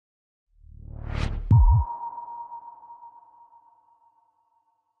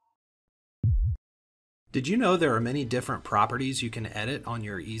Did you know there are many different properties you can edit on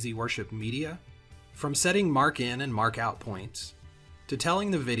your EasyWorship media? From setting mark in and mark out points, to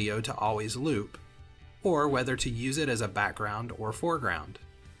telling the video to always loop, or whether to use it as a background or foreground.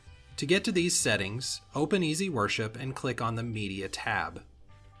 To get to these settings, open EasyWorship and click on the Media tab.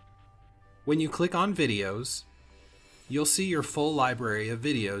 When you click on Videos, you'll see your full library of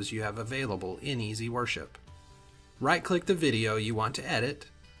videos you have available in EasyWorship. Right-click the video you want to edit,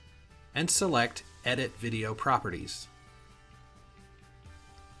 and select Edit Video Properties.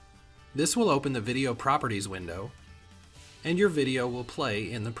 This will open the Video Properties window, and your video will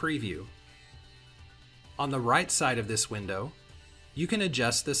play in the preview. On the right side of this window, you can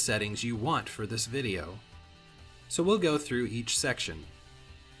adjust the settings you want for this video. So we'll go through each section.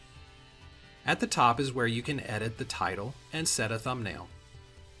 At the top is where you can edit the title and set a thumbnail.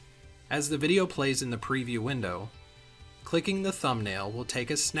 As the video plays in the preview window, clicking the thumbnail will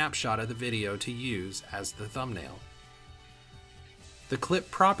take a snapshot of the video to use as the thumbnail. The clip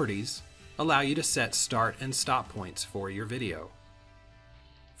properties allow you to set start and stop points for your video.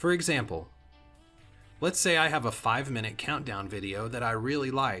 For example, let's say I have a 5-minute countdown video that I really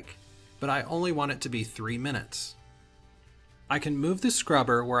like, but I only want it to be 3 minutes. I can move the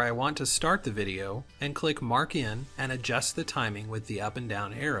scrubber where I want to start the video and click Mark In and adjust the timing with the up and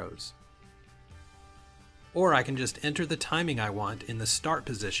down arrows. Or I can just enter the timing I want in the start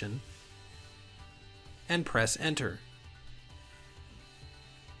position and press Enter.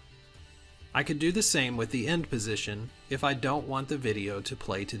 I could do the same with the end position if I don't want the video to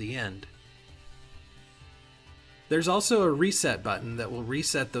play to the end. There's also a reset button that will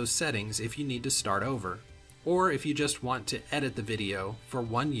reset those settings if you need to start over, or if you just want to edit the video for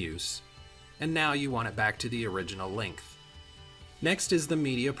one use, and now you want it back to the original length. Next is the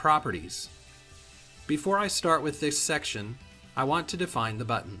Media Properties. Before I start with this section, I want to define the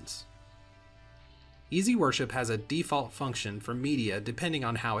buttons. EasyWorship has a default function for media depending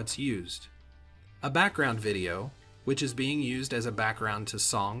on how it's used. A background video, which is being used as a background to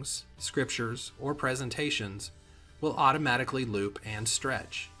songs, scriptures, or presentations, will automatically loop and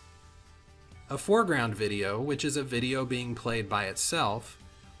stretch. A foreground video, which is a video being played by itself,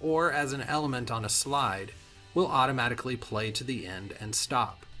 or as an element on a slide, will automatically play to the end and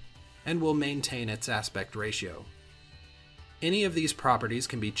stop, and will maintain its aspect ratio. Any of these properties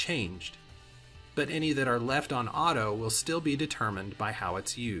can be changed, but any that are left on auto will still be determined by how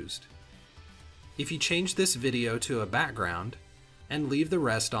it's used. If you change this video to a background, and leave the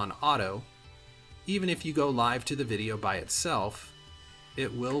rest on auto, even if you go live to the video by itself,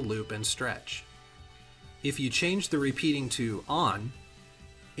 it will loop and stretch. If you change the repeating to on,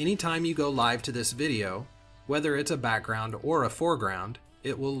 anytime you go live to this video, whether it's a background or a foreground,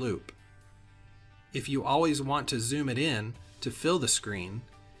 it will loop. If you always want to zoom it in to fill the screen,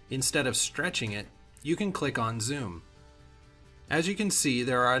 instead of stretching it, you can click on Zoom. As you can see,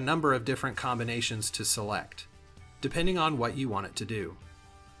 there are a number of different combinations to select, depending on what you want it to do.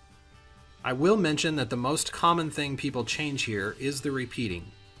 I will mention that the most common thing people change here is the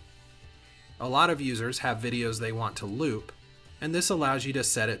repeating. A lot of users have videos they want to loop, and this allows you to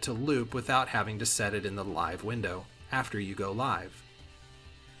set it to loop without having to set it in the live window after you go live.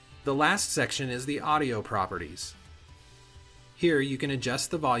 The last section is the audio properties. Here you can adjust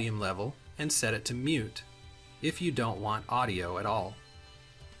the volume level and set it to mute if you don't want audio at all.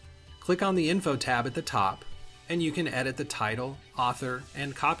 Click on the Info tab at the top and you can edit the title, author,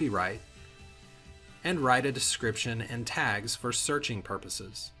 and copyright, and write a description and tags for searching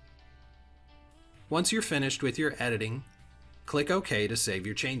purposes. Once you're finished with your editing, click OK to save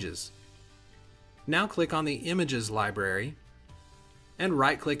your changes. Now click on the Images library and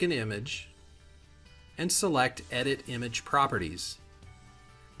right-click an image and select Edit Image Properties.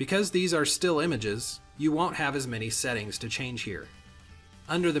 Because these are still images, you won't have as many settings to change here.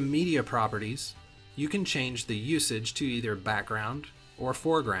 Under the Media Properties, you can change the usage to either background or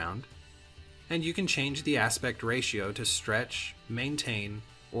foreground, and you can change the aspect ratio to stretch, maintain,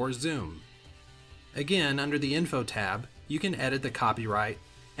 or zoom. Again, under the Info tab, you can edit the copyright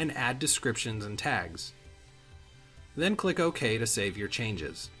and add descriptions and tags. Then click OK to save your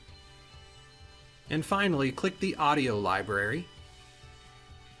changes. And finally, click the Audio library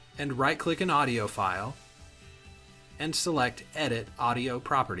and right-click an audio file and select Edit Audio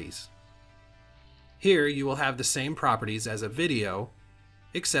Properties. Here you will have the same properties as a video,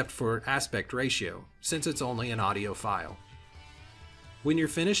 except for aspect ratio, since it's only an audio file. When you're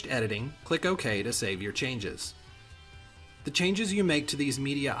finished editing, click OK to save your changes. The changes you make to these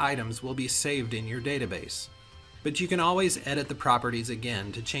media items will be saved in your database, but you can always edit the properties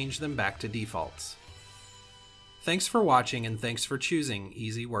again to change them back to defaults. Thanks for watching and thanks for choosing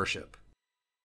EasyWorship.